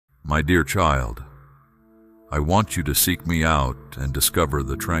My dear child, I want you to seek me out and discover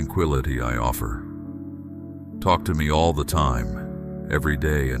the tranquility I offer. Talk to me all the time, every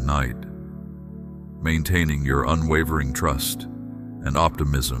day and night, maintaining your unwavering trust and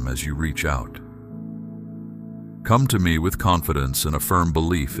optimism as you reach out. Come to me with confidence and a firm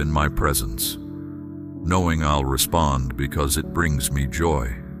belief in my presence, knowing I'll respond because it brings me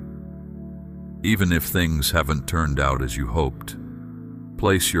joy. Even if things haven't turned out as you hoped,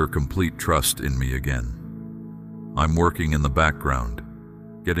 place your complete trust in me again. I'm working in the background,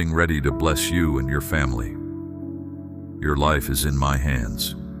 getting ready to bless you and your family. Your life is in my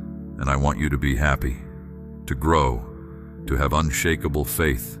hands, and I want you to be happy, to grow, to have unshakable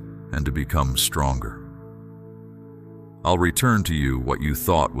faith, and to become stronger. I'll return to you what you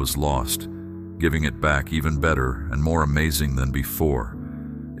thought was lost, giving it back even better and more amazing than before,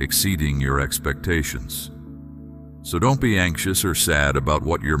 exceeding your expectations. So don't be anxious or sad about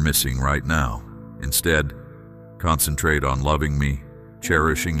what you're missing right now. Instead, concentrate on loving me,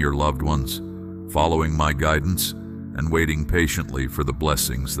 cherishing your loved ones, following my guidance, and waiting patiently for the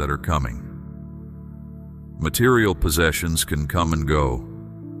blessings that are coming. Material possessions can come and go.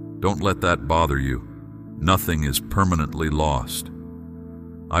 Don't let that bother you. Nothing is permanently lost.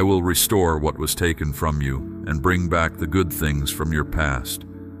 I will restore what was taken from you and bring back the good things from your past,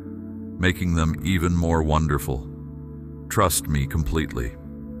 making them even more wonderful. Trust me completely.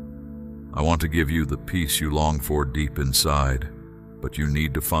 I want to give you the peace you long for deep inside, but you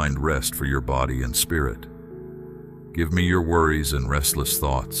need to find rest for your body and spirit. Give me your worries and restless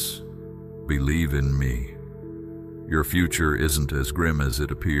thoughts. Believe in me. Your future isn't as grim as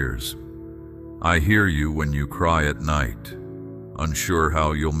it appears. I hear you when you cry at night, unsure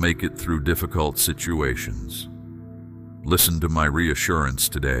how you'll make it through difficult situations. Listen to my reassurance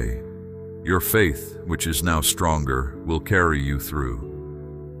today. Your faith, which is now stronger, will carry you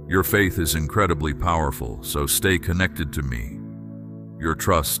through. Your faith is incredibly powerful, so stay connected to me. Your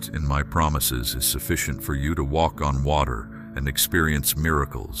trust in my promises is sufficient for you to walk on water and experience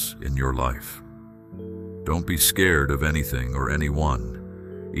miracles in your life. Don't be scared of anything or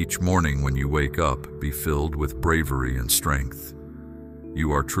anyone. Each morning when you wake up, be filled with bravery and strength.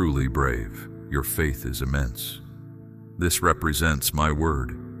 You are truly brave. Your faith is immense. This represents my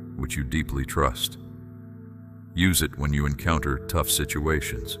word, which you deeply trust. Use it when you encounter tough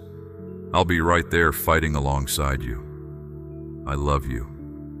situations. I'll be right there fighting alongside you. I love you.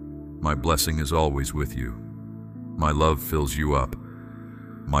 My blessing is always with you. My love fills you up.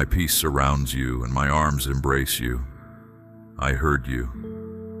 My peace surrounds you and my arms embrace you. I heard you.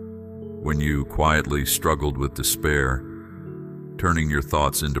 When you quietly struggled with despair, turning your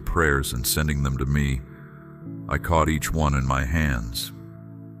thoughts into prayers and sending them to me, I caught each one in my hands.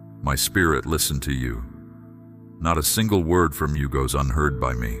 My spirit listened to you. Not a single word from you goes unheard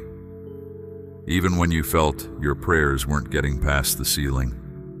by me. Even when you felt your prayers weren't getting past the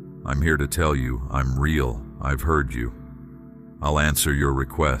ceiling, I'm here to tell you I'm real. I've heard you. I'll answer your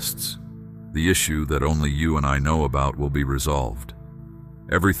requests. The issue that only you and I know about will be resolved.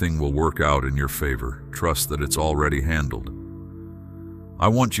 Everything will work out in your favor. Trust that it's already handled. I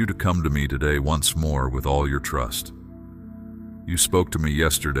want you to come to me today once more with all your trust. You spoke to me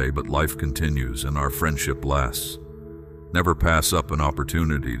yesterday, but life continues and our friendship lasts. Never pass up an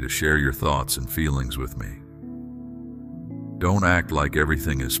opportunity to share your thoughts and feelings with me. Don't act like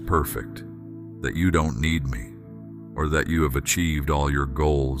everything is perfect, that you don't need me, or that you have achieved all your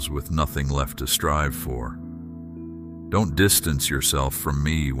goals with nothing left to strive for. Don't distance yourself from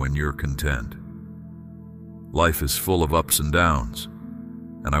me when you're content. Life is full of ups and downs,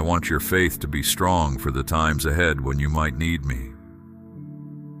 and I want your faith to be strong for the times ahead when you might need me.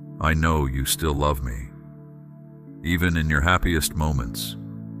 I know you still love me. Even in your happiest moments,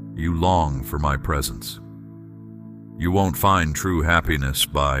 you long for my presence. You won't find true happiness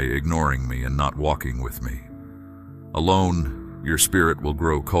by ignoring me and not walking with me. Alone, your spirit will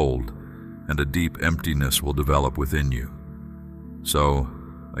grow cold, and a deep emptiness will develop within you. So,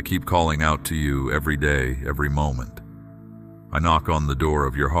 I keep calling out to you every day, every moment. I knock on the door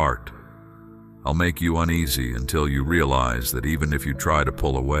of your heart. I'll make you uneasy until you realize that even if you try to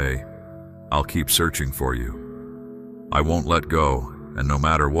pull away, I'll keep searching for you. I won't let go, and no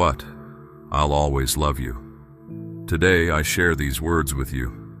matter what, I'll always love you. Today I share these words with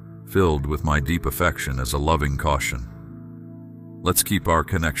you, filled with my deep affection as a loving caution. Let's keep our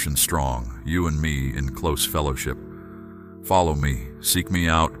connection strong, you and me in close fellowship. Follow me, seek me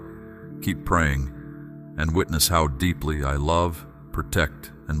out, keep praying, and witness how deeply I love,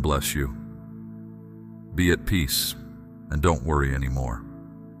 protect, and bless you. Be at peace, and don't worry anymore.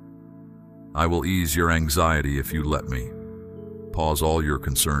 I will ease your anxiety if you let me. Pause all your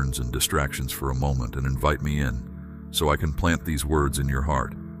concerns and distractions for a moment and invite me in, so I can plant these words in your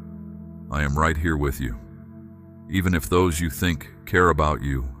heart. I am right here with you. Even if those you think care about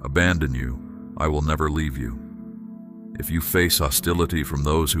you abandon you, I will never leave you. If you face hostility from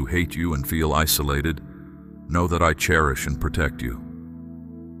those who hate you and feel isolated, know that I cherish and protect you.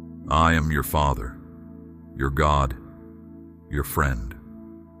 I am your Father, your God, your friend.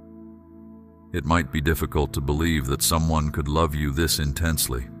 It might be difficult to believe that someone could love you this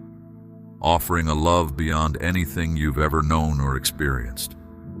intensely, offering a love beyond anything you've ever known or experienced.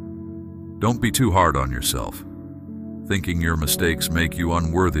 Don't be too hard on yourself, thinking your mistakes make you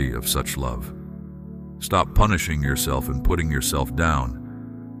unworthy of such love. Stop punishing yourself and putting yourself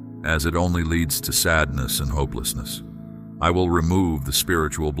down, as it only leads to sadness and hopelessness. I will remove the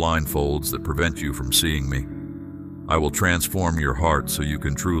spiritual blindfolds that prevent you from seeing me. I will transform your heart so you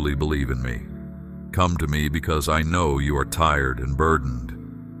can truly believe in me. Come to me because I know you are tired and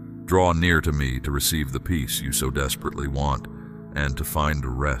burdened. Draw near to me to receive the peace you so desperately want and to find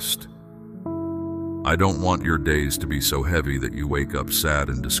rest. I don't want your days to be so heavy that you wake up sad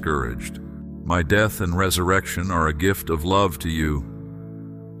and discouraged. My death and resurrection are a gift of love to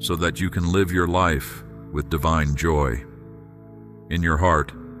you, so that you can live your life with divine joy. In your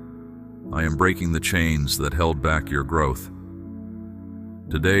heart, I am breaking the chains that held back your growth.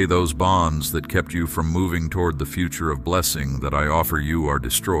 Today, those bonds that kept you from moving toward the future of blessing that I offer you are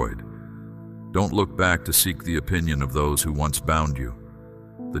destroyed. Don't look back to seek the opinion of those who once bound you.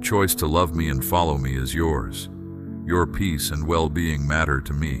 The choice to love me and follow me is yours. Your peace and well-being matter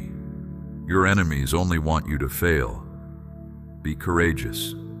to me. Your enemies only want you to fail. Be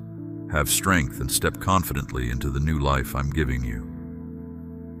courageous. Have strength and step confidently into the new life I'm giving you.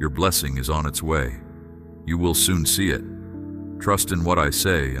 Your blessing is on its way. You will soon see it. Trust in what I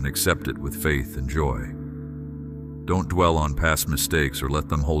say and accept it with faith and joy. Don't dwell on past mistakes or let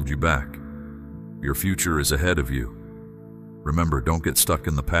them hold you back. Your future is ahead of you. Remember, don't get stuck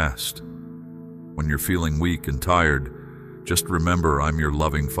in the past. When you're feeling weak and tired, just remember I'm your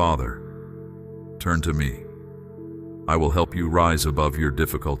loving Father. Turn to me. I will help you rise above your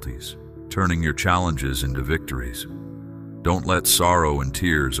difficulties, turning your challenges into victories. Don't let sorrow and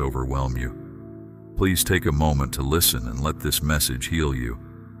tears overwhelm you. Please take a moment to listen and let this message heal you.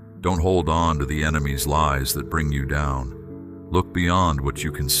 Don't hold on to the enemy's lies that bring you down. Look beyond what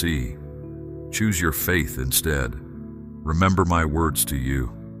you can see. Choose your faith instead. Remember my words to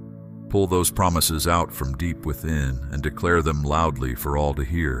you. Pull those promises out from deep within and declare them loudly for all to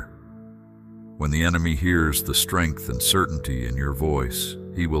hear. When the enemy hears the strength and certainty in your voice,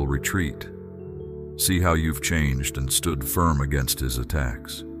 he will retreat. See how you've changed and stood firm against his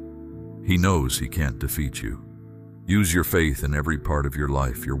attacks. He knows he can't defeat you. Use your faith in every part of your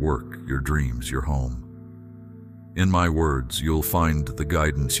life, your work, your dreams, your home. In my words, you'll find the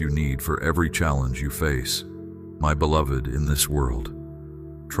guidance you need for every challenge you face. My beloved, in this world,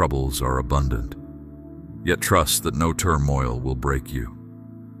 troubles are abundant. Yet trust that no turmoil will break you.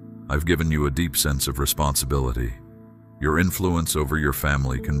 I've given you a deep sense of responsibility. Your influence over your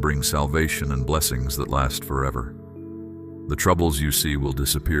family can bring salvation and blessings that last forever. The troubles you see will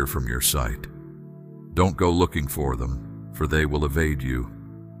disappear from your sight. Don't go looking for them, for they will evade you.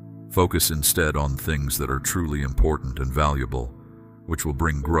 Focus instead on things that are truly important and valuable, which will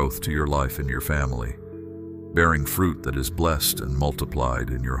bring growth to your life and your family, bearing fruit that is blessed and multiplied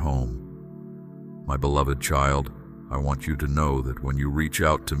in your home. My beloved child, I want you to know that when you reach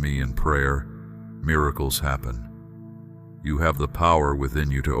out to me in prayer, miracles happen. You have the power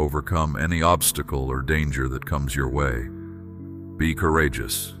within you to overcome any obstacle or danger that comes your way. Be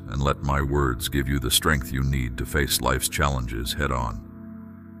courageous and let my words give you the strength you need to face life's challenges head on.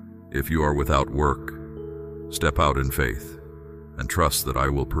 If you are without work, step out in faith and trust that I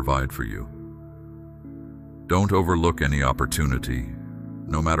will provide for you. Don't overlook any opportunity,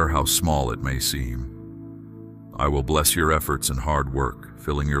 no matter how small it may seem. I will bless your efforts and hard work,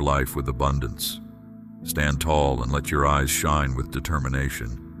 filling your life with abundance. Stand tall and let your eyes shine with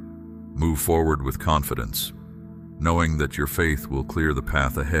determination. Move forward with confidence, knowing that your faith will clear the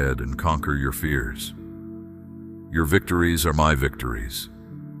path ahead and conquer your fears. Your victories are my victories,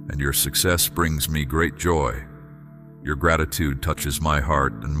 and your success brings me great joy. Your gratitude touches my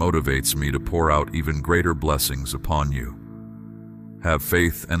heart and motivates me to pour out even greater blessings upon you. Have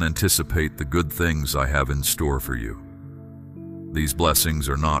faith and anticipate the good things I have in store for you. These blessings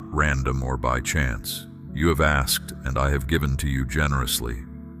are not random or by chance. You have asked, and I have given to you generously.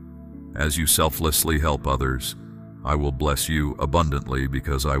 As you selflessly help others, I will bless you abundantly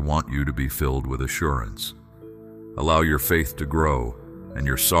because I want you to be filled with assurance. Allow your faith to grow and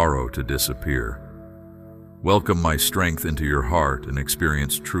your sorrow to disappear. Welcome my strength into your heart and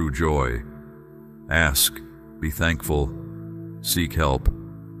experience true joy. Ask, be thankful, seek help,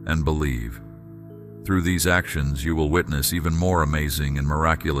 and believe. Through these actions, you will witness even more amazing and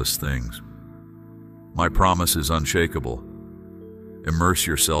miraculous things. My promise is unshakable. Immerse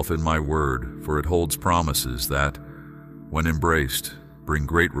yourself in my word, for it holds promises that, when embraced, bring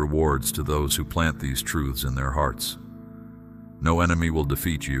great rewards to those who plant these truths in their hearts. No enemy will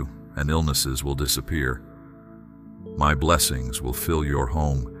defeat you, and illnesses will disappear. My blessings will fill your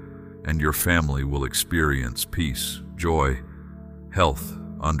home, and your family will experience peace, joy, health,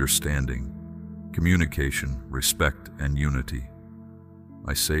 understanding, communication, respect, and unity.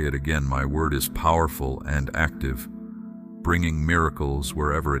 I say it again, my word is powerful and active, bringing miracles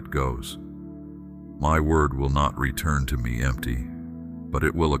wherever it goes. My word will not return to me empty, but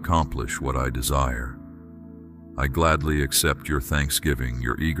it will accomplish what I desire. I gladly accept your thanksgiving,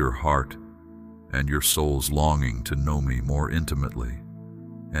 your eager heart, and your soul's longing to know me more intimately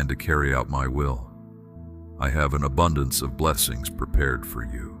and to carry out my will. I have an abundance of blessings prepared for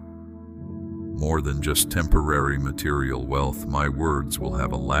you. More than just temporary material wealth, my words will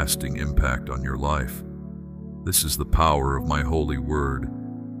have a lasting impact on your life. This is the power of my holy word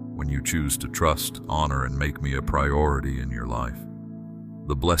when you choose to trust, honor, and make me a priority in your life.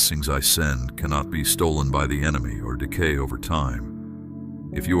 The blessings I send cannot be stolen by the enemy or decay over time.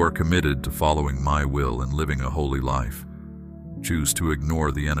 If you are committed to following my will and living a holy life, choose to ignore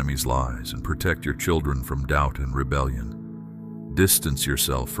the enemy's lies and protect your children from doubt and rebellion. Distance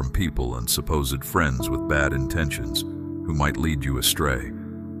yourself from people and supposed friends with bad intentions who might lead you astray.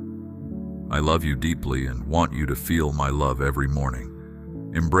 I love you deeply and want you to feel my love every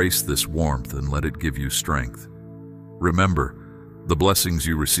morning. Embrace this warmth and let it give you strength. Remember, the blessings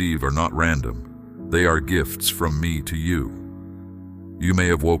you receive are not random. They are gifts from me to you. You may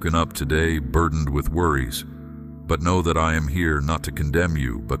have woken up today burdened with worries, but know that I am here not to condemn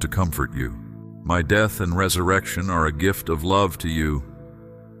you, but to comfort you. My death and resurrection are a gift of love to you,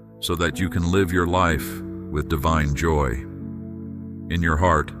 so that you can live your life with divine joy. In your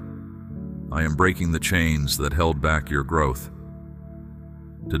heart, I am breaking the chains that held back your growth.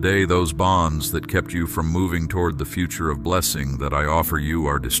 Today, those bonds that kept you from moving toward the future of blessing that I offer you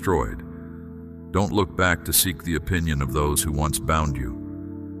are destroyed. Don't look back to seek the opinion of those who once bound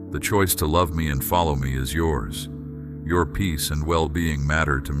you. The choice to love me and follow me is yours. Your peace and well-being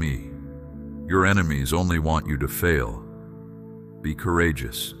matter to me. Your enemies only want you to fail. Be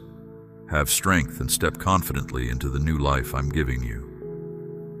courageous. Have strength and step confidently into the new life I'm giving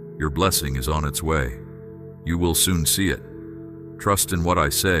you. Your blessing is on its way. You will soon see it. Trust in what I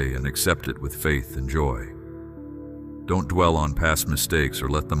say and accept it with faith and joy. Don't dwell on past mistakes or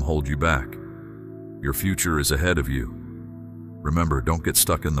let them hold you back. Your future is ahead of you. Remember, don't get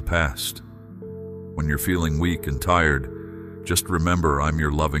stuck in the past. When you're feeling weak and tired, just remember I'm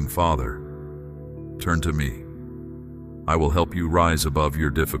your loving Father. Turn to me. I will help you rise above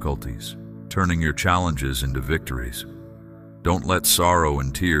your difficulties, turning your challenges into victories. Don't let sorrow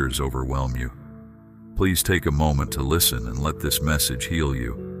and tears overwhelm you. Please take a moment to listen and let this message heal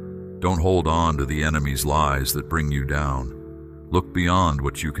you. Don't hold on to the enemy's lies that bring you down. Look beyond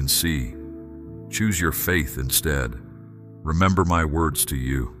what you can see. Choose your faith instead. Remember my words to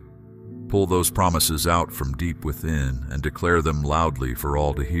you. Pull those promises out from deep within and declare them loudly for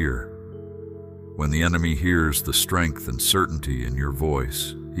all to hear. When the enemy hears the strength and certainty in your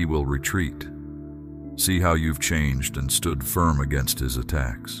voice, he will retreat. See how you've changed and stood firm against his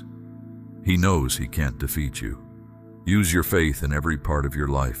attacks. He knows he can't defeat you. Use your faith in every part of your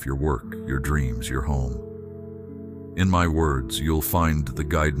life, your work, your dreams, your home. In my words, you'll find the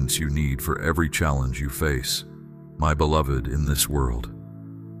guidance you need for every challenge you face. My beloved, in this world,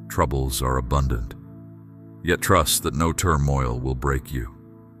 troubles are abundant. Yet trust that no turmoil will break you.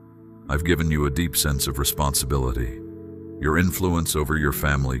 I've given you a deep sense of responsibility. Your influence over your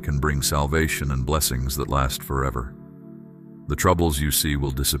family can bring salvation and blessings that last forever. The troubles you see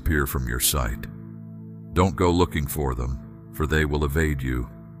will disappear from your sight. Don't go looking for them, for they will evade you.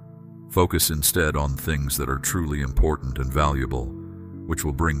 Focus instead on things that are truly important and valuable, which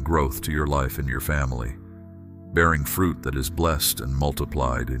will bring growth to your life and your family, bearing fruit that is blessed and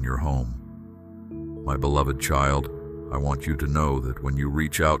multiplied in your home. My beloved child, I want you to know that when you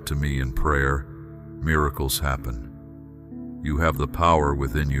reach out to me in prayer, miracles happen. You have the power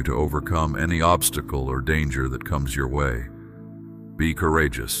within you to overcome any obstacle or danger that comes your way. Be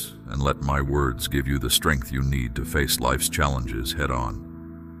courageous and let my words give you the strength you need to face life's challenges head on.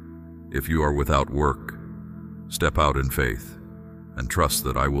 If you are without work, step out in faith and trust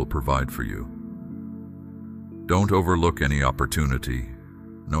that I will provide for you. Don't overlook any opportunity,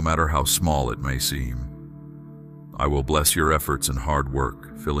 no matter how small it may seem. I will bless your efforts and hard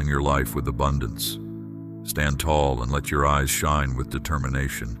work, filling your life with abundance. Stand tall and let your eyes shine with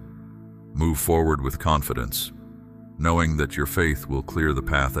determination. Move forward with confidence, knowing that your faith will clear the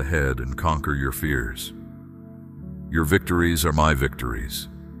path ahead and conquer your fears. Your victories are my victories,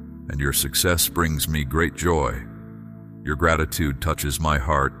 and your success brings me great joy. Your gratitude touches my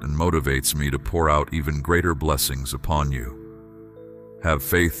heart and motivates me to pour out even greater blessings upon you. Have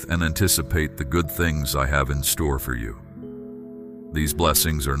faith and anticipate the good things I have in store for you. These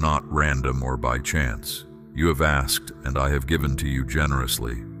blessings are not random or by chance. You have asked, and I have given to you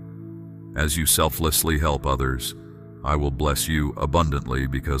generously. As you selflessly help others, I will bless you abundantly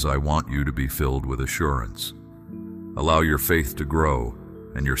because I want you to be filled with assurance. Allow your faith to grow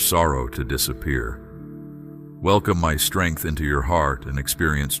and your sorrow to disappear. Welcome my strength into your heart and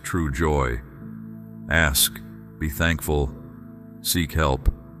experience true joy. Ask, be thankful, seek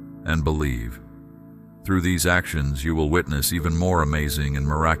help, and believe. Through these actions, you will witness even more amazing and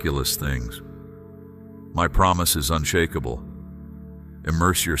miraculous things. My promise is unshakable.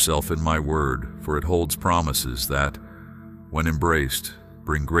 Immerse yourself in my word, for it holds promises that, when embraced,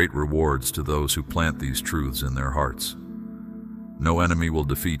 bring great rewards to those who plant these truths in their hearts. No enemy will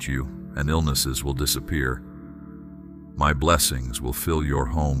defeat you, and illnesses will disappear. My blessings will fill your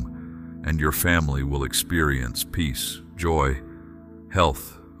home, and your family will experience peace, joy,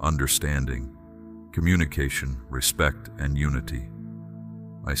 health, understanding, communication, respect, and unity.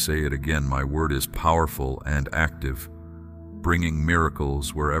 I say it again, my word is powerful and active, bringing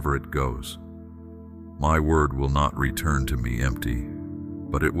miracles wherever it goes. My word will not return to me empty,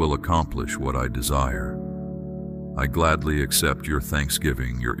 but it will accomplish what I desire. I gladly accept your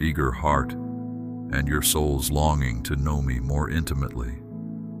thanksgiving, your eager heart, and your soul's longing to know me more intimately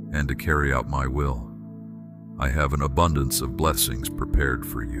and to carry out my will. I have an abundance of blessings prepared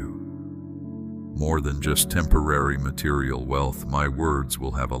for you. More than just temporary material wealth, my words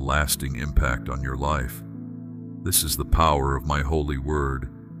will have a lasting impact on your life. This is the power of my holy word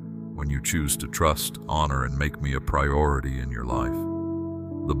when you choose to trust, honor, and make me a priority in your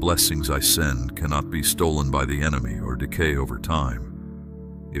life. The blessings I send cannot be stolen by the enemy or decay over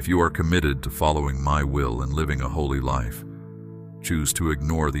time. If you are committed to following my will and living a holy life, choose to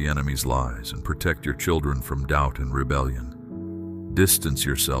ignore the enemy's lies and protect your children from doubt and rebellion. Distance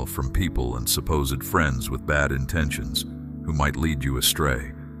yourself from people and supposed friends with bad intentions who might lead you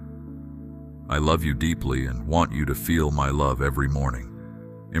astray. I love you deeply and want you to feel my love every morning.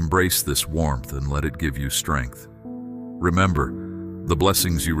 Embrace this warmth and let it give you strength. Remember, the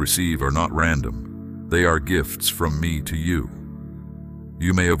blessings you receive are not random. They are gifts from me to you.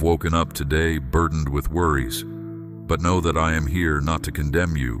 You may have woken up today burdened with worries, but know that I am here not to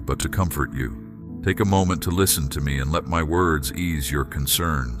condemn you, but to comfort you. Take a moment to listen to me and let my words ease your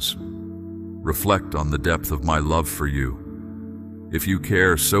concerns. Reflect on the depth of my love for you. If you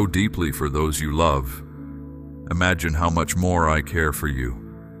care so deeply for those you love, imagine how much more I care for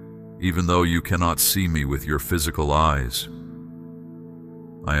you, even though you cannot see me with your physical eyes.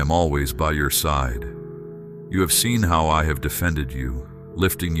 I am always by your side. You have seen how I have defended you,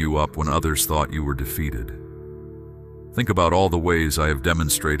 lifting you up when others thought you were defeated. Think about all the ways I have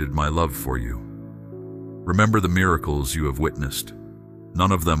demonstrated my love for you. Remember the miracles you have witnessed.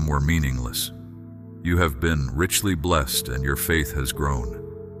 None of them were meaningless. You have been richly blessed and your faith has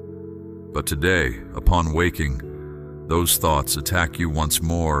grown. But today, upon waking, those thoughts attack you once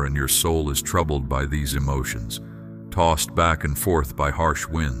more and your soul is troubled by these emotions, tossed back and forth by harsh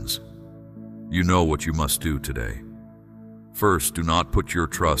winds. You know what you must do today. First, do not put your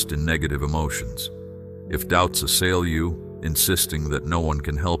trust in negative emotions. If doubts assail you, insisting that no one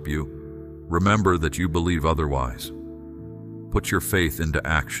can help you, remember that you believe otherwise. Put your faith into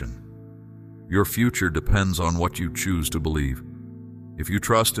action. Your future depends on what you choose to believe. If you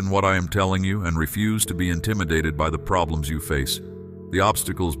trust in what I am telling you and refuse to be intimidated by the problems you face, the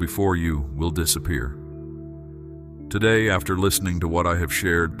obstacles before you will disappear. Today, after listening to what I have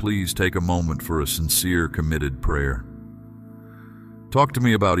shared, please take a moment for a sincere, committed prayer. Talk to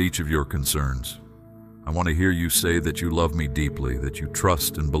me about each of your concerns. I want to hear you say that you love me deeply, that you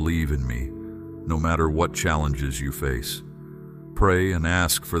trust and believe in me, no matter what challenges you face. Pray and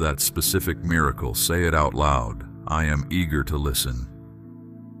ask for that specific miracle. Say it out loud. I am eager to listen.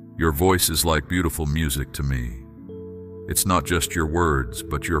 Your voice is like beautiful music to me. It's not just your words,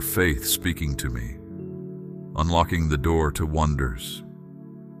 but your faith speaking to me, unlocking the door to wonders.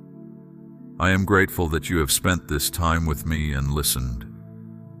 I am grateful that you have spent this time with me and listened.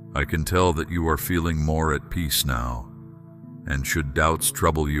 I can tell that you are feeling more at peace now. And should doubts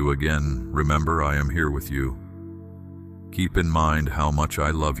trouble you again, remember I am here with you. Keep in mind how much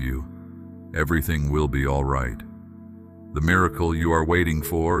I love you. Everything will be all right. The miracle you are waiting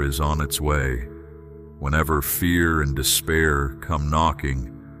for is on its way. Whenever fear and despair come knocking,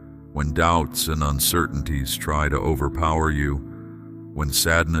 when doubts and uncertainties try to overpower you, when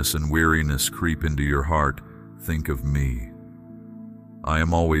sadness and weariness creep into your heart, think of me. I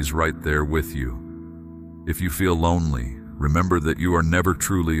am always right there with you. If you feel lonely, remember that you are never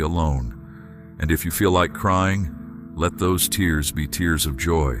truly alone. And if you feel like crying, let those tears be tears of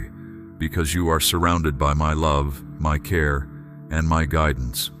joy, because you are surrounded by my love, my care, and my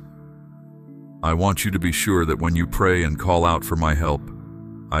guidance. I want you to be sure that when you pray and call out for my help,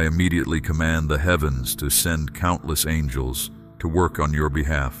 I immediately command the heavens to send countless angels to work on your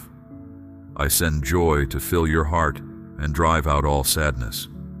behalf. I send joy to fill your heart and drive out all sadness.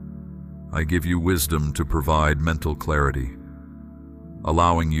 I give you wisdom to provide mental clarity,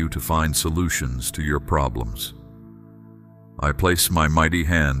 allowing you to find solutions to your problems. I place my mighty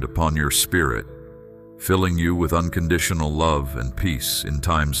hand upon your spirit, filling you with unconditional love and peace in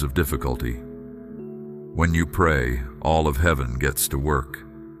times of difficulty. When you pray, all of heaven gets to work.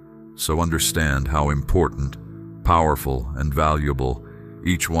 So understand how important, powerful, and valuable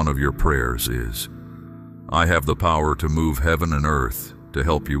each one of your prayers is. I have the power to move heaven and earth to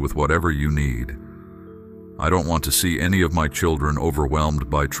help you with whatever you need. I don't want to see any of my children overwhelmed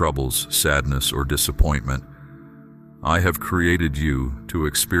by troubles, sadness, or disappointment. I have created you to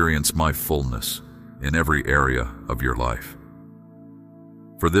experience my fullness in every area of your life.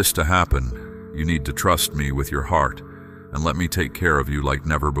 For this to happen, you need to trust me with your heart and let me take care of you like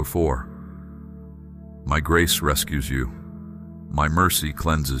never before. My grace rescues you, my mercy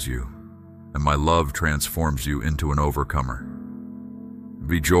cleanses you, and my love transforms you into an overcomer.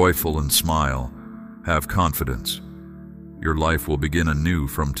 Be joyful and smile. Have confidence. Your life will begin anew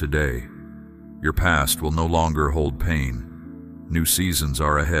from today. Your past will no longer hold pain. New seasons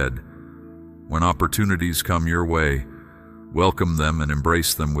are ahead. When opportunities come your way, welcome them and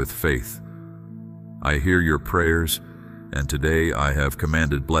embrace them with faith. I hear your prayers, and today I have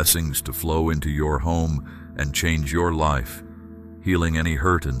commanded blessings to flow into your home and change your life, healing any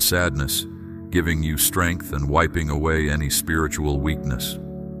hurt and sadness, giving you strength and wiping away any spiritual weakness.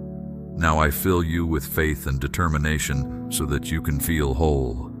 Now I fill you with faith and determination so that you can feel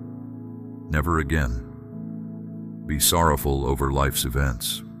whole. Never again be sorrowful over life's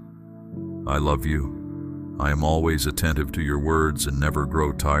events. I love you. I am always attentive to your words and never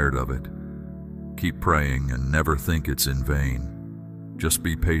grow tired of it. Keep praying and never think it's in vain. Just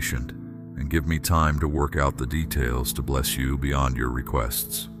be patient and give me time to work out the details to bless you beyond your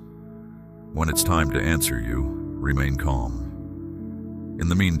requests. When it's time to answer you, remain calm. In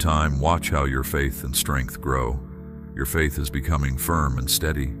the meantime, watch how your faith and strength grow. Your faith is becoming firm and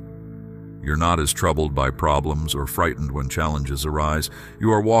steady. You're not as troubled by problems or frightened when challenges arise.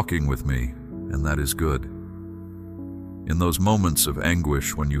 You are walking with me, and that is good. In those moments of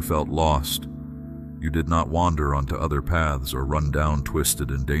anguish when you felt lost, you did not wander onto other paths or run down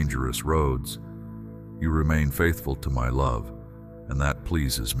twisted and dangerous roads. You remain faithful to my love, and that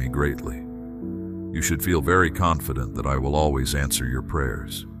pleases me greatly. You should feel very confident that I will always answer your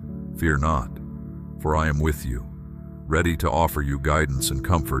prayers. Fear not, for I am with you, ready to offer you guidance and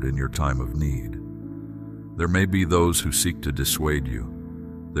comfort in your time of need. There may be those who seek to dissuade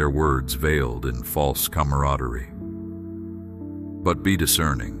you, their words veiled in false camaraderie. But be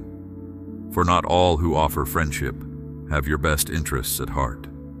discerning, for not all who offer friendship have your best interests at heart.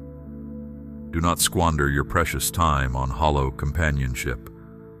 Do not squander your precious time on hollow companionship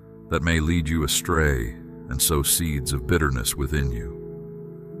that may lead you astray and sow seeds of bitterness within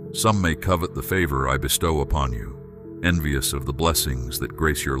you. Some may covet the favor I bestow upon you, envious of the blessings that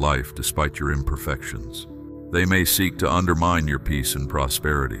grace your life despite your imperfections. They may seek to undermine your peace and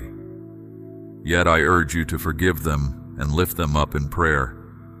prosperity. Yet I urge you to forgive them and lift them up in prayer,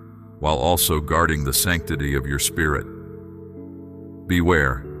 while also guarding the sanctity of your spirit.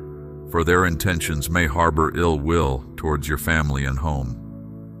 Beware, for their intentions may harbor ill will towards your family and home.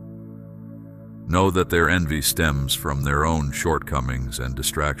 Know that their envy stems from their own shortcomings and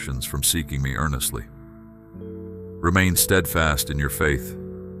distractions from seeking me earnestly. Remain steadfast in your faith,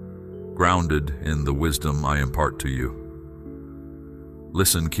 grounded in the wisdom I impart to you.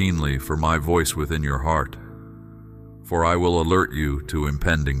 Listen keenly for my voice within your heart, for I will alert you to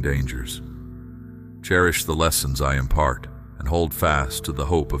impending dangers. Cherish the lessons I impart and hold fast to the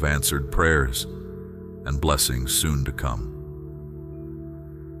hope of answered prayers and blessings soon to come.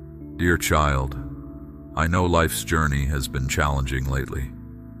 Dear child, I know life's journey has been challenging lately.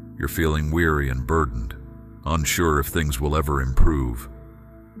 You're feeling weary and burdened, unsure if things will ever improve.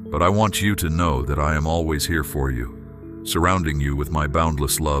 But I want you to know that I am always here for you, surrounding you with my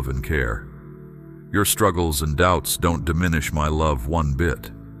boundless love and care. Your struggles and doubts don't diminish my love one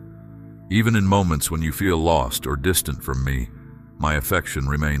bit. Even in moments when you feel lost or distant from me, my affection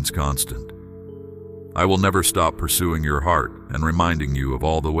remains constant. I will never stop pursuing your heart and reminding you of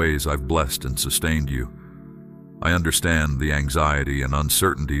all the ways I've blessed and sustained you. I understand the anxiety and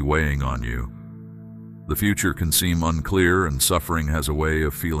uncertainty weighing on you. The future can seem unclear, and suffering has a way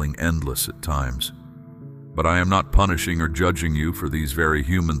of feeling endless at times. But I am not punishing or judging you for these very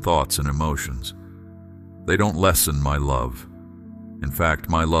human thoughts and emotions. They don't lessen my love. In fact,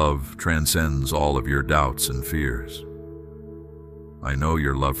 my love transcends all of your doubts and fears. I know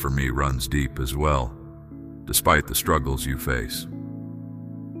your love for me runs deep as well, despite the struggles you face.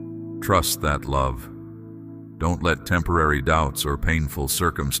 Trust that love. Don't let temporary doubts or painful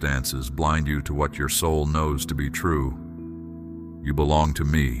circumstances blind you to what your soul knows to be true. You belong to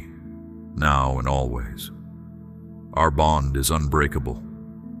me, now and always. Our bond is unbreakable.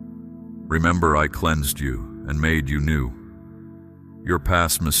 Remember, I cleansed you and made you new. Your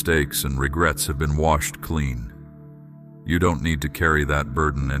past mistakes and regrets have been washed clean. You don't need to carry that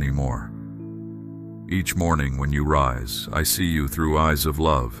burden anymore. Each morning when you rise, I see you through eyes of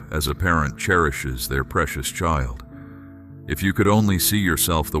love, as a parent cherishes their precious child. If you could only see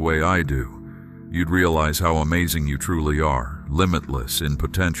yourself the way I do, you'd realize how amazing you truly are, limitless in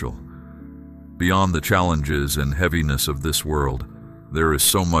potential. Beyond the challenges and heaviness of this world, there is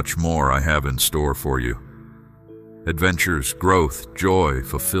so much more I have in store for you. Adventures, growth, joy,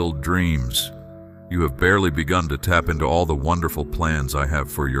 fulfilled dreams. You have barely begun to tap into all the wonderful plans I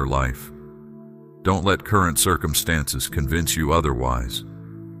have for your life. Don't let current circumstances convince you otherwise.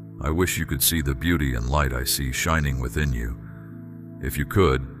 I wish you could see the beauty and light I see shining within you. If you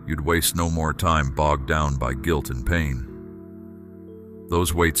could, you'd waste no more time bogged down by guilt and pain.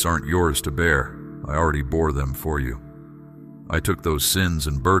 Those weights aren't yours to bear. I already bore them for you. I took those sins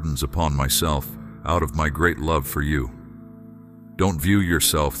and burdens upon myself out of my great love for you. Don't view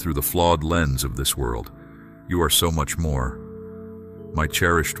yourself through the flawed lens of this world. You are so much more. My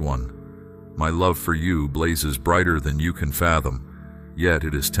cherished one, my love for you blazes brighter than you can fathom, yet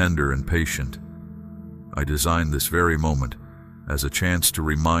it is tender and patient. I designed this very moment as a chance to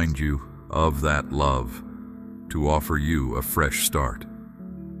remind you of that love, to offer you a fresh start.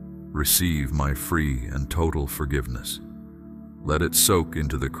 Receive my free and total forgiveness. Let it soak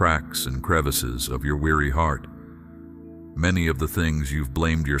into the cracks and crevices of your weary heart. Many of the things you've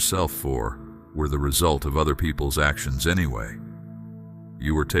blamed yourself for were the result of other people's actions anyway.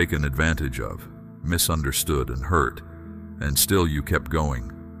 You were taken advantage of, misunderstood and hurt, and still you kept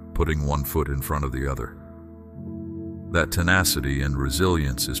going, putting one foot in front of the other. That tenacity and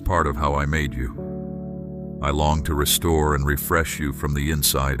resilience is part of how I made you. I long to restore and refresh you from the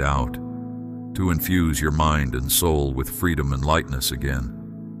inside out, to infuse your mind and soul with freedom and lightness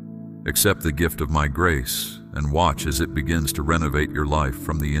again. Accept the gift of my grace and watch as it begins to renovate your life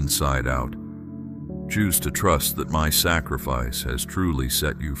from the inside out. Choose to trust that my sacrifice has truly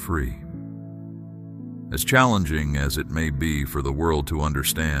set you free. As challenging as it may be for the world to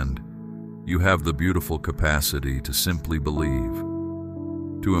understand, you have the beautiful capacity to simply believe,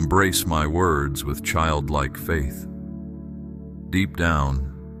 to embrace my words with childlike faith. Deep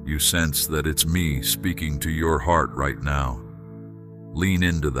down, you sense that it's me speaking to your heart right now. Lean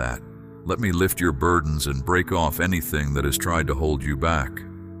into that. Let me lift your burdens and break off anything that has tried to hold you back.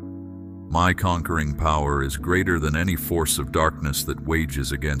 My conquering power is greater than any force of darkness that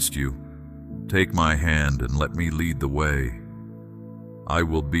wages against you. Take my hand and let me lead the way. I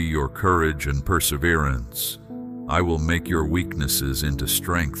will be your courage and perseverance. I will make your weaknesses into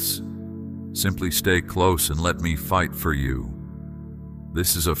strengths. Simply stay close and let me fight for you.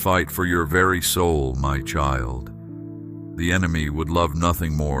 This is a fight for your very soul, my child. The enemy would love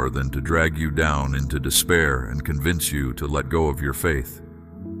nothing more than to drag you down into despair and convince you to let go of your faith.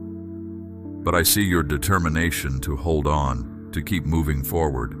 But I see your determination to hold on, to keep moving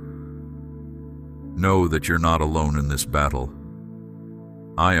forward. Know that you're not alone in this battle.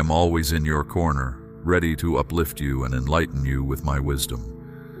 I am always in your corner, ready to uplift you and enlighten you with my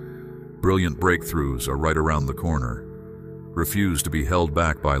wisdom. Brilliant breakthroughs are right around the corner. Refuse to be held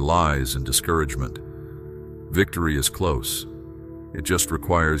back by lies and discouragement. Victory is close. It just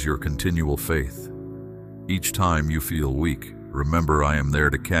requires your continual faith. Each time you feel weak, remember I am there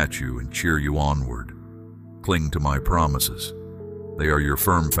to catch you and cheer you onward. Cling to my promises. They are your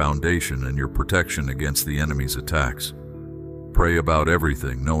firm foundation and your protection against the enemy's attacks. Pray about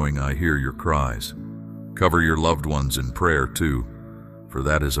everything, knowing I hear your cries. Cover your loved ones in prayer too, for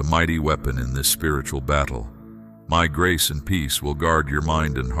that is a mighty weapon in this spiritual battle. My grace and peace will guard your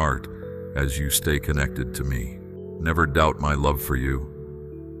mind and heart as you stay connected to me. Never doubt my love for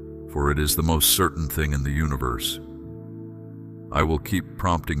you. for it is the most certain thing in the universe. I will keep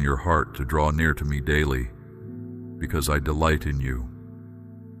prompting your heart to draw near to me daily, because I delight in you.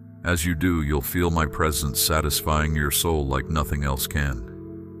 As you do, you'll feel my presence satisfying your soul like nothing else can.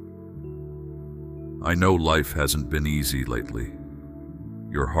 I know life hasn't been easy lately.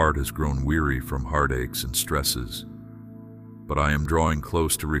 Your heart has grown weary from heartaches and stresses, but I am drawing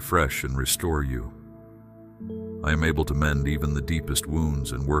close to refresh and restore you. I am able to mend even the deepest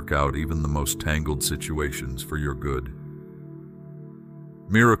wounds and work out even the most tangled situations for your good.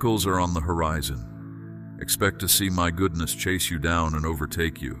 Miracles are on the horizon. Expect to see my goodness chase you down and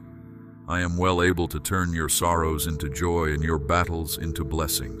overtake you. I am well able to turn your sorrows into joy and your battles into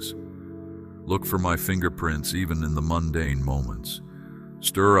blessings. Look for my fingerprints even in the mundane moments.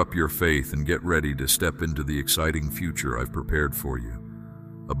 Stir up your faith and get ready to step into the exciting future I've prepared for you.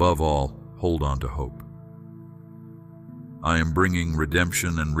 Above all, hold on to hope. I am bringing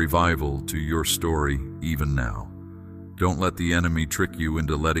redemption and revival to your story even now. Don't let the enemy trick you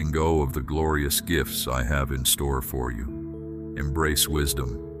into letting go of the glorious gifts I have in store for you. Embrace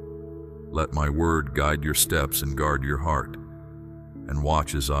wisdom. Let my word guide your steps and guard your heart. And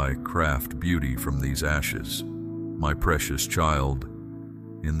watch as I craft beauty from these ashes. My precious child,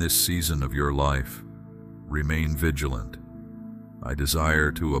 in this season of your life, remain vigilant. I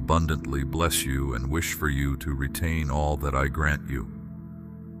desire to abundantly bless you and wish for you to retain all that I grant you.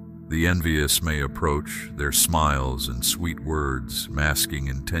 The envious may approach, their smiles and sweet words masking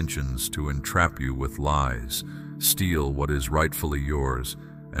intentions to entrap you with lies, steal what is rightfully yours,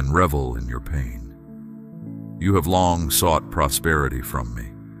 and revel in your pain. You have long sought prosperity from me,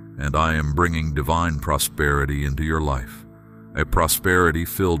 and I am bringing divine prosperity into your life, a prosperity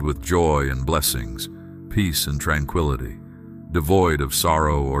filled with joy and blessings, peace and tranquility, devoid of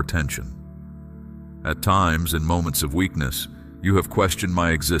sorrow or tension. At times, in moments of weakness, you have questioned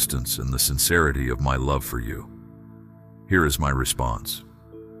my existence and the sincerity of my love for you. Here is my response.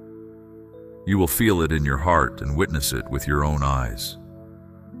 You will feel it in your heart and witness it with your own eyes.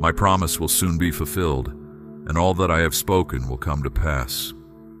 My promise will soon be fulfilled, and all that I have spoken will come to pass.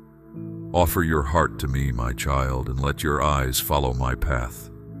 Offer your heart to me, my child, and let your eyes follow my path.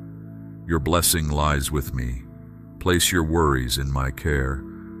 Your blessing lies with me. Place your worries in my care.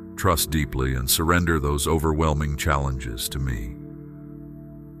 Trust deeply and surrender those overwhelming challenges to me.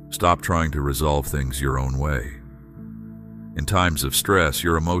 Stop trying to resolve things your own way. In times of stress,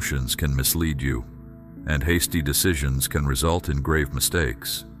 your emotions can mislead you, and hasty decisions can result in grave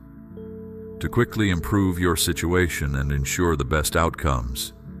mistakes. To quickly improve your situation and ensure the best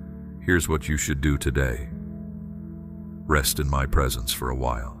outcomes, here's what you should do today. Rest in my presence for a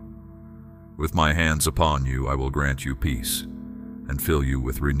while. With my hands upon you, I will grant you peace and fill you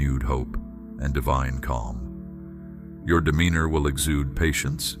with renewed hope and divine calm. Your demeanor will exude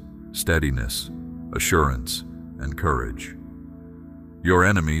patience, steadiness, assurance, and courage. Your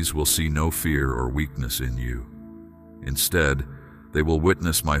enemies will see no fear or weakness in you. Instead, they will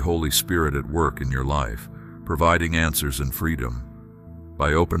witness my Holy Spirit at work in your life, providing answers and freedom.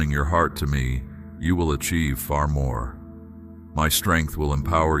 By opening your heart to me, you will achieve far more. My strength will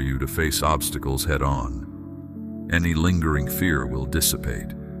empower you to face obstacles head-on. Any lingering fear will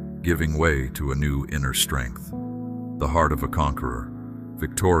dissipate, giving way to a new inner strength. The heart of a conqueror,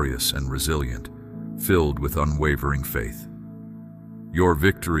 victorious and resilient, filled with unwavering faith. Your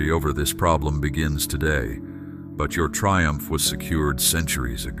victory over this problem begins today, but your triumph was secured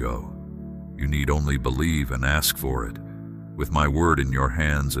centuries ago. You need only believe and ask for it. With my word in your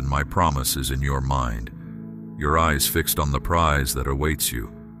hands and my promises in your mind, your eyes fixed on the prize that awaits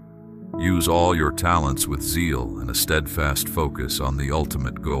you. Use all your talents with zeal and a steadfast focus on the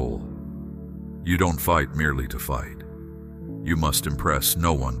ultimate goal. You don't fight merely to fight. You must impress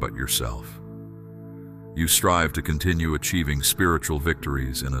no one but yourself. You strive to continue achieving spiritual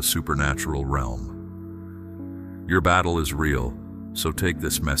victories in a supernatural realm. Your battle is real, so take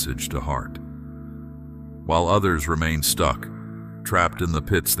this message to heart. While others remain stuck, trapped in the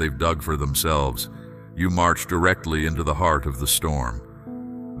pits they've dug for themselves, you march directly into the heart of the storm.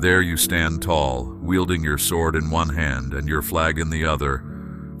 There you stand tall, wielding your sword in one hand and your flag in the other,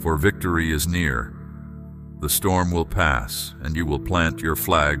 for victory is near. The storm will pass, and you will plant your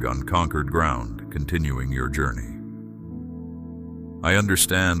flag on conquered ground, continuing your journey. I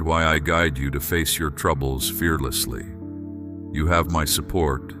understand why I guide you to face your troubles fearlessly. You have my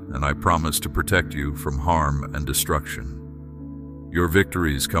support, and I promise to protect you from harm and destruction. Your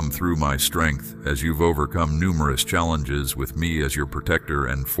victories come through my strength as you've overcome numerous challenges with me as your protector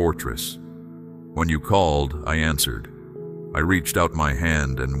and fortress. When you called, I answered. I reached out my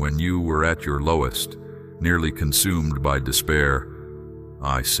hand, and when you were at your lowest, nearly consumed by despair,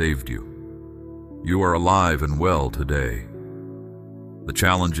 I saved you. You are alive and well today. The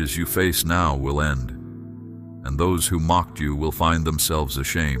challenges you face now will end, and those who mocked you will find themselves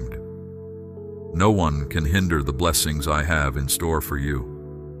ashamed. No one can hinder the blessings I have in store for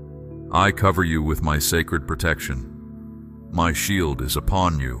you. I cover you with my sacred protection. My shield is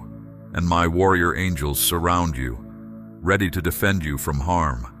upon you, and my warrior angels surround you, ready to defend you from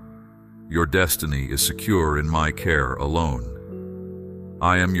harm. Your destiny is secure in my care alone.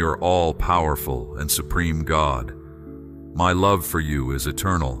 I am your all-powerful and supreme God. My love for you is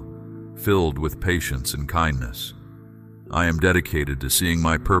eternal, filled with patience and kindness. I am dedicated to seeing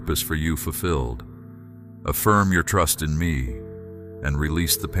my purpose for you fulfilled. Affirm your trust in me and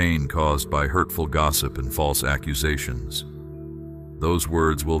release the pain caused by hurtful gossip and false accusations. Those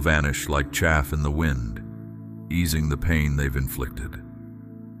words will vanish like chaff in the wind, easing the pain they've inflicted.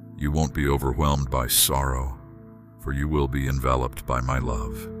 You won't be overwhelmed by sorrow, for you will be enveloped by my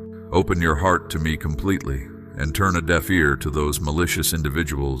love. Open your heart to me completely and turn a deaf ear to those malicious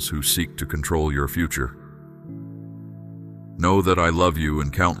individuals who seek to control your future. Know that I love you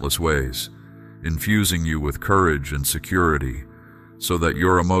in countless ways, infusing you with courage and security so that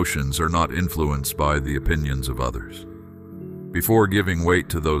your emotions are not influenced by the opinions of others. Before giving weight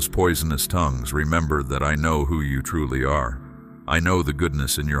to those poisonous tongues, remember that I know who you truly are. I know the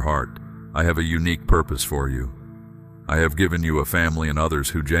goodness in your heart. I have a unique purpose for you. I have given you a family and others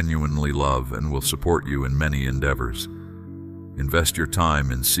who genuinely love and will support you in many endeavors. Invest your time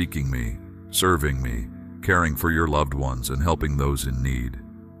in seeking me, serving me, caring for your loved ones, and helping those in need.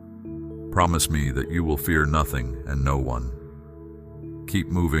 Promise me that you will fear nothing and no one. Keep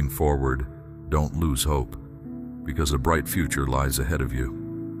moving forward. Don't lose hope, because a bright future lies ahead of you.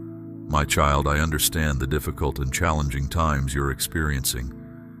 My child, I understand the difficult and challenging times you're experiencing,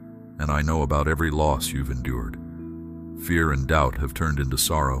 and I know about every loss you've endured. Fear and doubt have turned into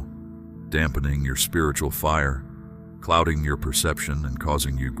sorrow, dampening your spiritual fire, clouding your perception, and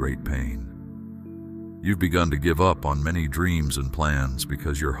causing you great pain. You've begun to give up on many dreams and plans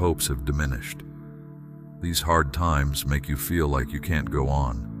because your hopes have diminished. These hard times make you feel like you can't go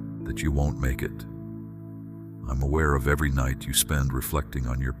on, that you won't make it. I'm aware of every night you spend reflecting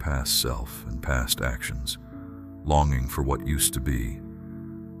on your past self and past actions, longing for what used to be.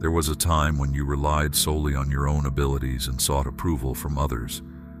 There was a time when you relied solely on your own abilities and sought approval from others,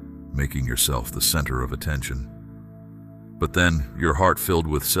 making yourself the center of attention. But then, your heart filled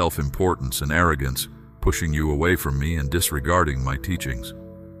with self-importance and arrogance, pushing you away from me and disregarding my teachings.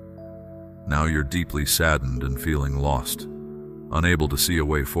 Now you're deeply saddened and feeling lost. Unable to see a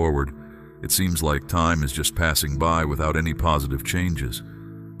way forward, it seems like time is just passing by without any positive changes.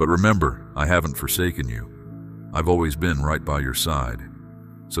 But remember, I haven't forsaken you. I've always been right by your side.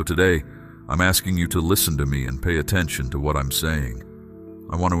 So today, I'm asking you to listen to me and pay attention to what I'm saying.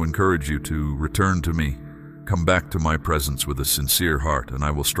 I want to encourage you to return to me. Come back to my presence with a sincere heart, and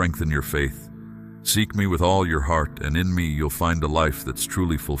I will strengthen your faith. Seek me with all your heart, and in me you'll find a life that's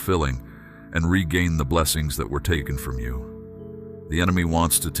truly fulfilling and regain the blessings that were taken from you. The enemy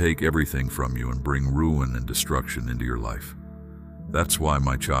wants to take everything from you and bring ruin and destruction into your life. That's why,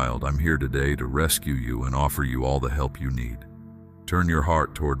 my child, I'm here today to rescue you and offer you all the help you need. Turn your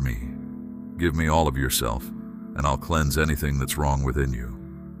heart toward me. Give me all of yourself, and I'll cleanse anything that's wrong within you.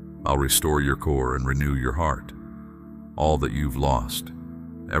 I'll restore your core and renew your heart. All that you've lost,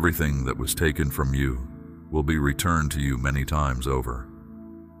 everything that was taken from you, will be returned to you many times over.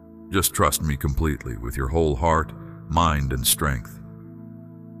 Just trust me completely with your whole heart, mind, and strength.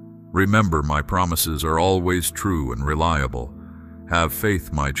 Remember, my promises are always true and reliable. Have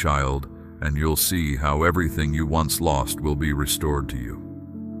faith, my child, and you'll see how everything you once lost will be restored to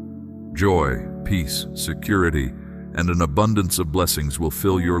you. Joy, peace, security, and an abundance of blessings will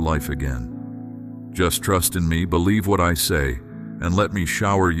fill your life again. Just trust in me, believe what I say, and let me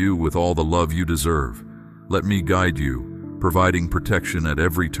shower you with all the love you deserve. Let me guide you, providing protection at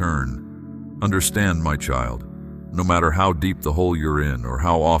every turn. Understand, my child, no matter how deep the hole you're in or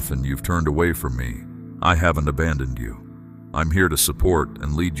how often you've turned away from me, I haven't abandoned you. I'm here to support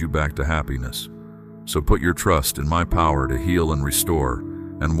and lead you back to happiness. So put your trust in my power to heal and restore,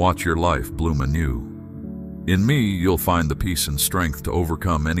 and watch your life bloom anew. In me, you'll find the peace and strength to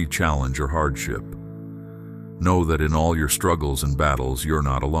overcome any challenge or hardship. Know that in all your struggles and battles, you're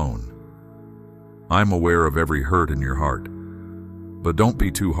not alone. I'm aware of every hurt in your heart, but don't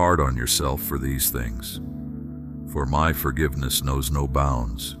be too hard on yourself for these things, for my forgiveness knows no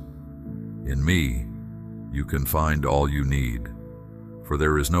bounds. In me, you can find all you need, for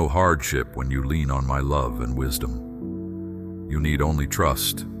there is no hardship when you lean on my love and wisdom. You need only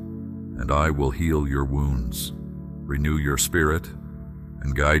trust, and I will heal your wounds, renew your spirit,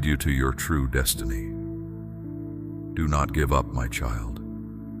 and guide you to your true destiny. Do not give up, my child.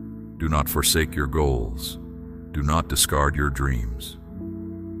 Do not forsake your goals. Do not discard your dreams.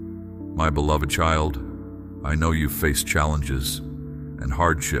 My beloved child, I know you've faced challenges and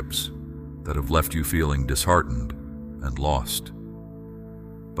hardships that have left you feeling disheartened and lost.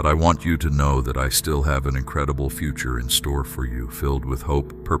 But I want you to know that I still have an incredible future in store for you, filled with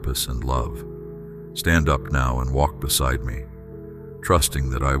hope, purpose, and love. Stand up now and walk beside me, trusting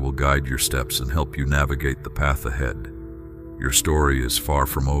that I will guide your steps and help you navigate the path ahead. Your story is far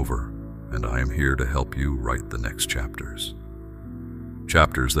from over, and I am here to help you write the next chapters.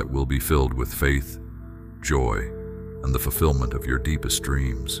 Chapters that will be filled with faith, joy, and the fulfillment of your deepest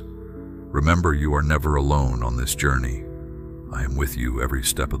dreams. Remember, you are never alone on this journey. I am with you every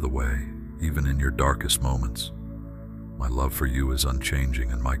step of the way, even in your darkest moments. My love for you is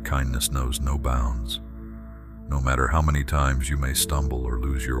unchanging, and my kindness knows no bounds. No matter how many times you may stumble or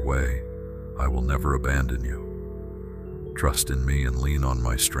lose your way, I will never abandon you. Trust in me and lean on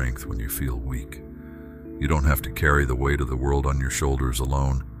my strength when you feel weak. You don't have to carry the weight of the world on your shoulders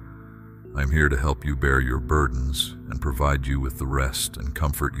alone. I am here to help you bear your burdens and provide you with the rest and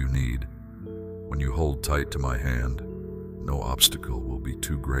comfort you need. When you hold tight to my hand, no obstacle will be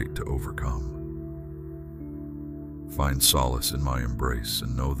too great to overcome. Find solace in my embrace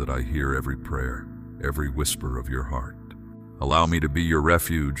and know that I hear every prayer, every whisper of your heart. Allow me to be your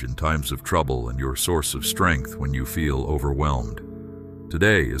refuge in times of trouble and your source of strength when you feel overwhelmed.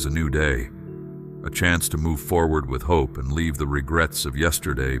 Today is a new day, a chance to move forward with hope and leave the regrets of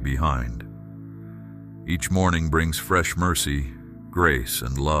yesterday behind. Each morning brings fresh mercy, grace,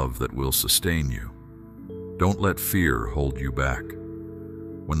 and love that will sustain you. Don't let fear hold you back.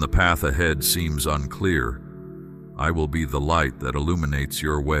 When the path ahead seems unclear, I will be the light that illuminates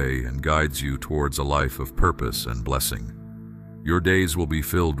your way and guides you towards a life of purpose and blessing. Your days will be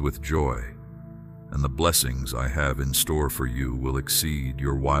filled with joy, and the blessings I have in store for you will exceed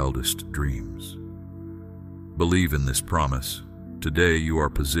your wildest dreams. Believe in this promise. Today you are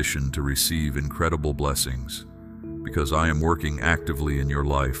positioned to receive incredible blessings, because I am working actively in your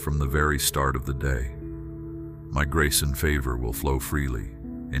life from the very start of the day. My grace and favor will flow freely,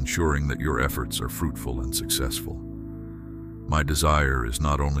 ensuring that your efforts are fruitful and successful. My desire is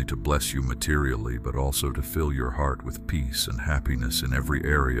not only to bless you materially, but also to fill your heart with peace and happiness in every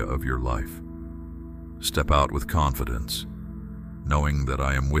area of your life. Step out with confidence, knowing that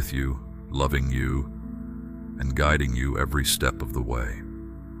I am with you, loving you, and guiding you every step of the way.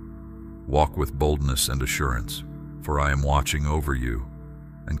 Walk with boldness and assurance, for I am watching over you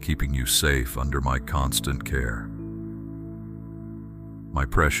and keeping you safe under my constant care. My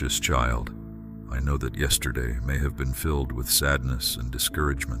precious child, I know that yesterday may have been filled with sadness and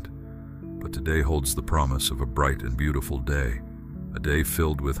discouragement, but today holds the promise of a bright and beautiful day, a day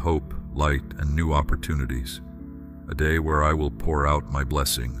filled with hope, light, and new opportunities, a day where I will pour out my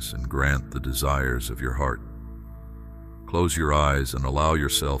blessings and grant the desires of your heart. Close your eyes and allow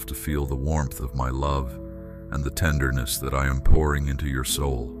yourself to feel the warmth of my love and the tenderness that I am pouring into your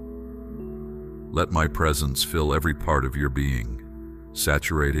soul. Let my presence fill every part of your being,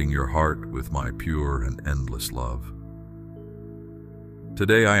 saturating your heart with my pure and endless love.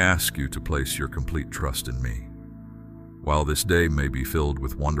 Today I ask you to place your complete trust in me. While this day may be filled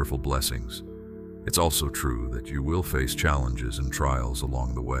with wonderful blessings, it's also true that you will face challenges and trials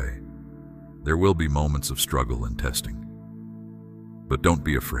along the way. There will be moments of struggle and testing. But don't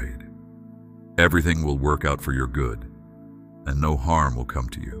be afraid. Everything will work out for your good, and no harm will come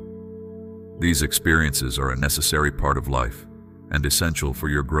to you. These experiences are a necessary part of life and essential for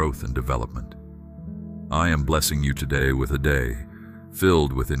your growth and development. I am blessing you today with a day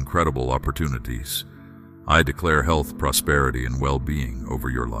filled with incredible opportunities. I declare health, prosperity, and well-being over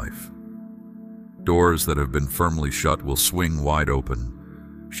your life. Doors that have been firmly shut will swing wide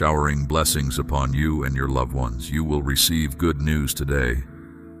open, showering blessings upon you and your loved ones. You will receive good news today,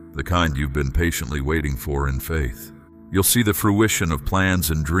 the kind you've been patiently waiting for in faith. You'll see the fruition of plans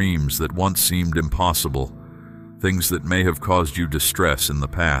and dreams that once seemed impossible, things that may have caused you distress in the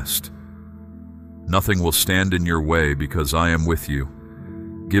past. Nothing will stand in your way because I am with you,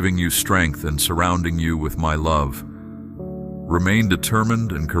 giving you strength and surrounding you with my love. Remain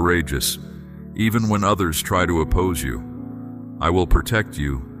determined and courageous, even when others try to oppose you. I will protect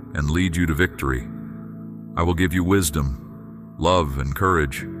you and lead you to victory. I will give you wisdom, love, and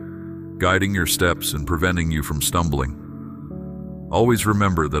courage, guiding your steps and preventing you from stumbling. Always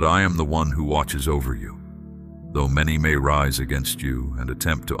remember that I am the one who watches over you. Though many may rise against you and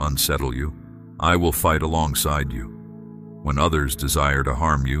attempt to unsettle you, I will fight alongside you. When others desire to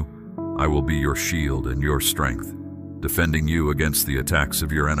harm you, I will be your shield and your strength. defending you against the attacks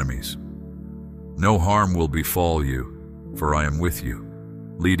of your enemies. No harm will befall you, for I am with you,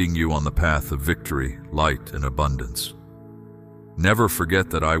 leading you on the path of victory, light, and abundance. Never forget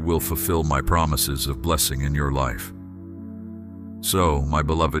that I will fulfill my promises of blessing in your life. So, my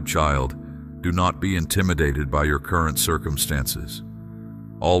beloved child, do not be intimidated by your current circumstances.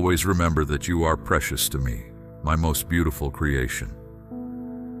 Always remember that you are precious to me, my most beautiful creation.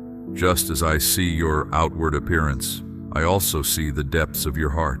 Just as I see your outward appearance, I also see the depths of your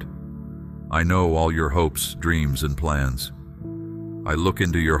heart. I know all your hopes, dreams, and plans. I look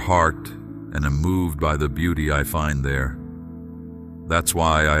into your heart and am moved by the beauty I find there. That's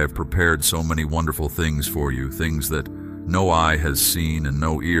why I have prepared so many wonderful things for you, things that no eye has seen and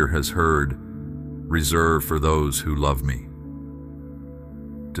no ear has heard, reserved for those who love me.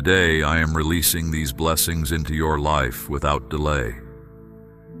 Today I am releasing these blessings into your life without delay.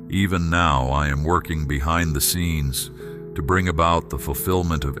 Even now I am working behind the scenes to bring about the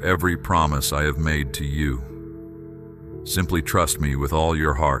fulfillment of every promise I have made to you. Simply trust me with all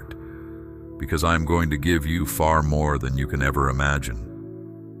your heart, because I am going to give you far more than you can ever imagine.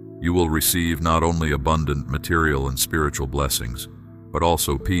 You will receive not only abundant material and spiritual blessings, but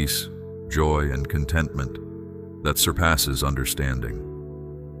also peace, joy, and contentment that surpasses understanding.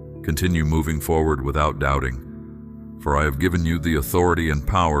 Continue moving forward without doubting, for I have given you the authority and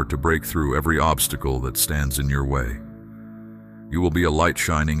power to break through every obstacle that stands in your way. You will be a light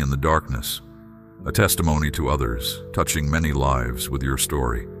shining in the darkness, a testimony to others, touching many lives with your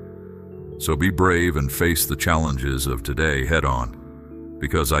story. So be brave and face the challenges of today head-on,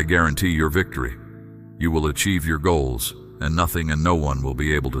 because I guarantee your victory. You will achieve your goals, and nothing and no one will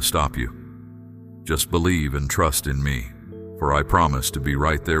be able to stop you. Just believe and trust in me, for I promise to be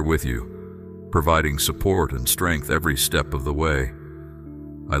right there with you, providing support and strength every step of the way.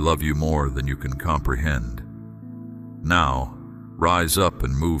 I love you more than you can comprehend. Now, rise up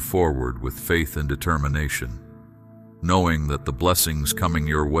and move forward with faith and determination, knowing that the blessings coming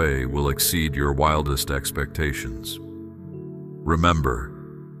your way will exceed your wildest expectations. Remember,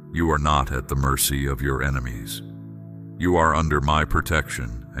 you are not at the mercy of your enemies. You are under my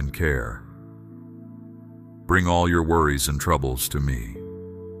protection and care. Bring all your worries and troubles to me.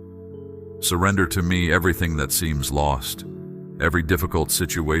 Surrender to me everything that seems lost, every difficult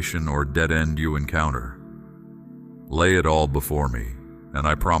situation or dead end you encounter. Lay it all before me, and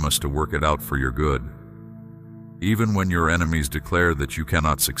I promise to work it out for your good. Even when your enemies declare that you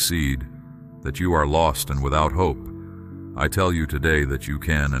cannot succeed, that you are lost and without hope, I tell you today that you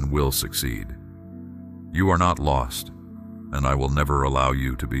can and will succeed. You are not lost, and I will never allow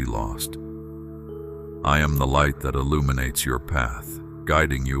you to be lost. I am the light that illuminates your path,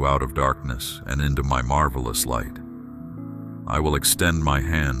 guiding you out of darkness and into my marvelous light. I will extend my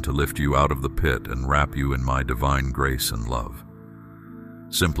hand to lift you out of the pit and wrap you in my divine grace and love.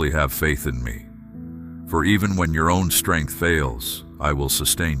 Simply have faith in me, for even when your own strength fails, I will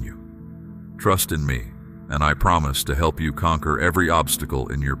sustain you. Trust in me, and I promise to help you conquer every obstacle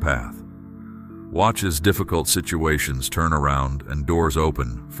in your path. Watch as difficult situations turn around and doors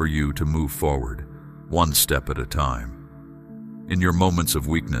open for you to move forward, one step at a time. In your moments of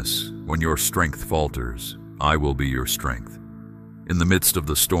weakness, when your strength falters, I will be your strength. In the midst of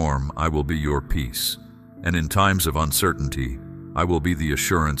the storm, I will be your peace, and in times of uncertainty, I will be the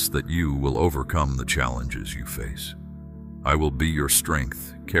assurance that you will overcome the challenges you face. I will be your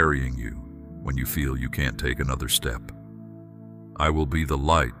strength, carrying you when you feel you can't take another step. I will be the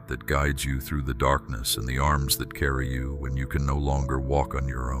light that guides you through the darkness and the arms that carry you when you can no longer walk on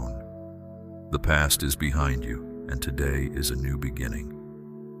your own. The past is behind you, and today is a new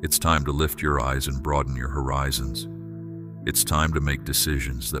beginning. It's time to lift your eyes and broaden your horizons. It's time to make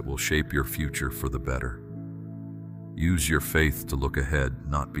decisions that will shape your future for the better. Use your faith to look ahead,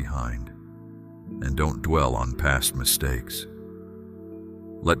 not behind. And don't dwell on past mistakes.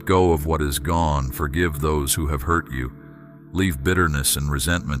 Let go of what is gone, forgive those who have hurt you, leave bitterness and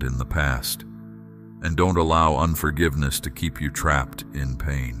resentment in the past, and don't allow unforgiveness to keep you trapped in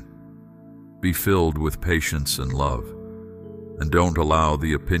pain. Be filled with patience and love, and don't allow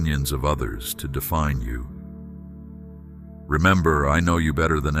the opinions of others to define you. Remember, I know you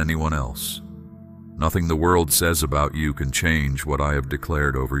better than anyone else. Nothing the world says about you can change what I have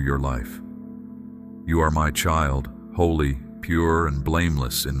declared over your life. You are my child, holy, pure, and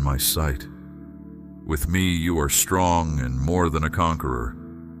blameless in my sight. With me, you are strong and more than a conqueror.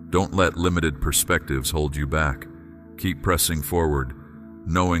 Don't let limited perspectives hold you back. Keep pressing forward,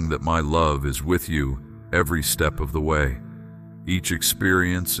 knowing that my love is with you every step of the way. Each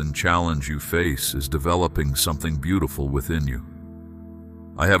experience and challenge you face is developing something beautiful within you.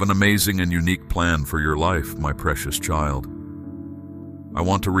 I have an amazing and unique plan for your life, my precious child. I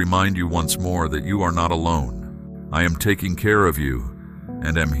want to remind you once more that you are not alone. I am taking care of you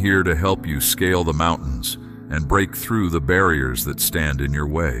and am here to help you scale the mountains and break through the barriers that stand in your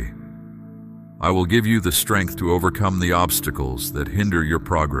way. I will give you the strength to overcome the obstacles that hinder your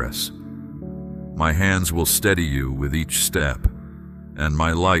progress. My hands will steady you with each step, and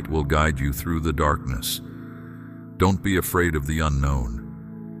my light will guide you through the darkness. Don't be afraid of the unknown.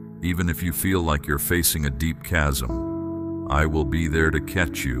 Even if you feel like you're facing a deep chasm, I will be there to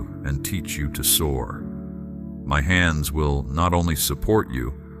catch you and teach you to soar. My hands will not only support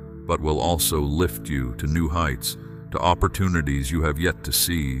you, but will also lift you to new heights, to opportunities you have yet to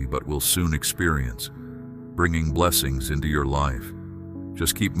see but will soon experience, bringing blessings into your life.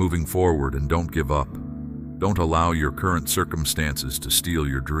 Just keep moving forward and don't give up. Don't allow your current circumstances to steal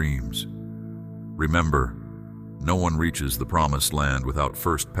your dreams. Remember, no one reaches the promised land without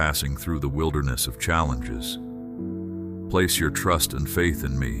first passing through the wilderness of challenges. Place your trust and faith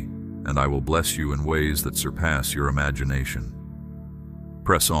in me, and I will bless you in ways that surpass your imagination.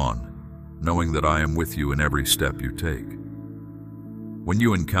 Press on, knowing that I am with you in every step you take. When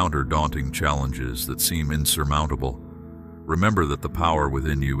you encounter daunting challenges that seem insurmountable, remember that the power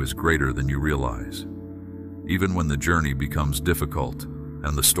within you is greater than you realize. Even when the journey becomes difficult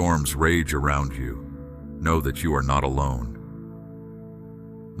and the storms rage around you, know that you are not alone.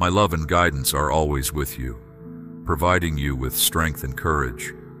 My love and guidance are always with you, providing you with strength and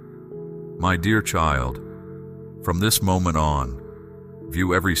courage. My dear child, from this moment on,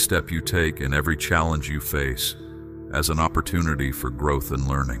 view every step you take and every challenge you face as an opportunity for growth and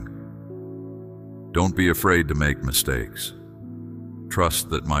learning. Don't be afraid to make mistakes. Trust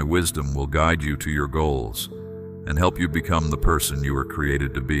that my wisdom will guide you to your goals and help you become the person you were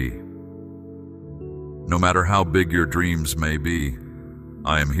created to be. No matter how big your dreams may be,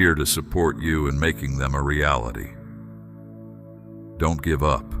 I am here to support you in making them a reality. Don't give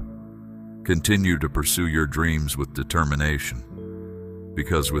up. Continue to pursue your dreams with determination,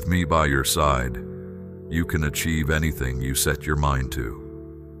 because with me by your side, you can achieve anything you set your mind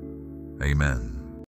to. Amen.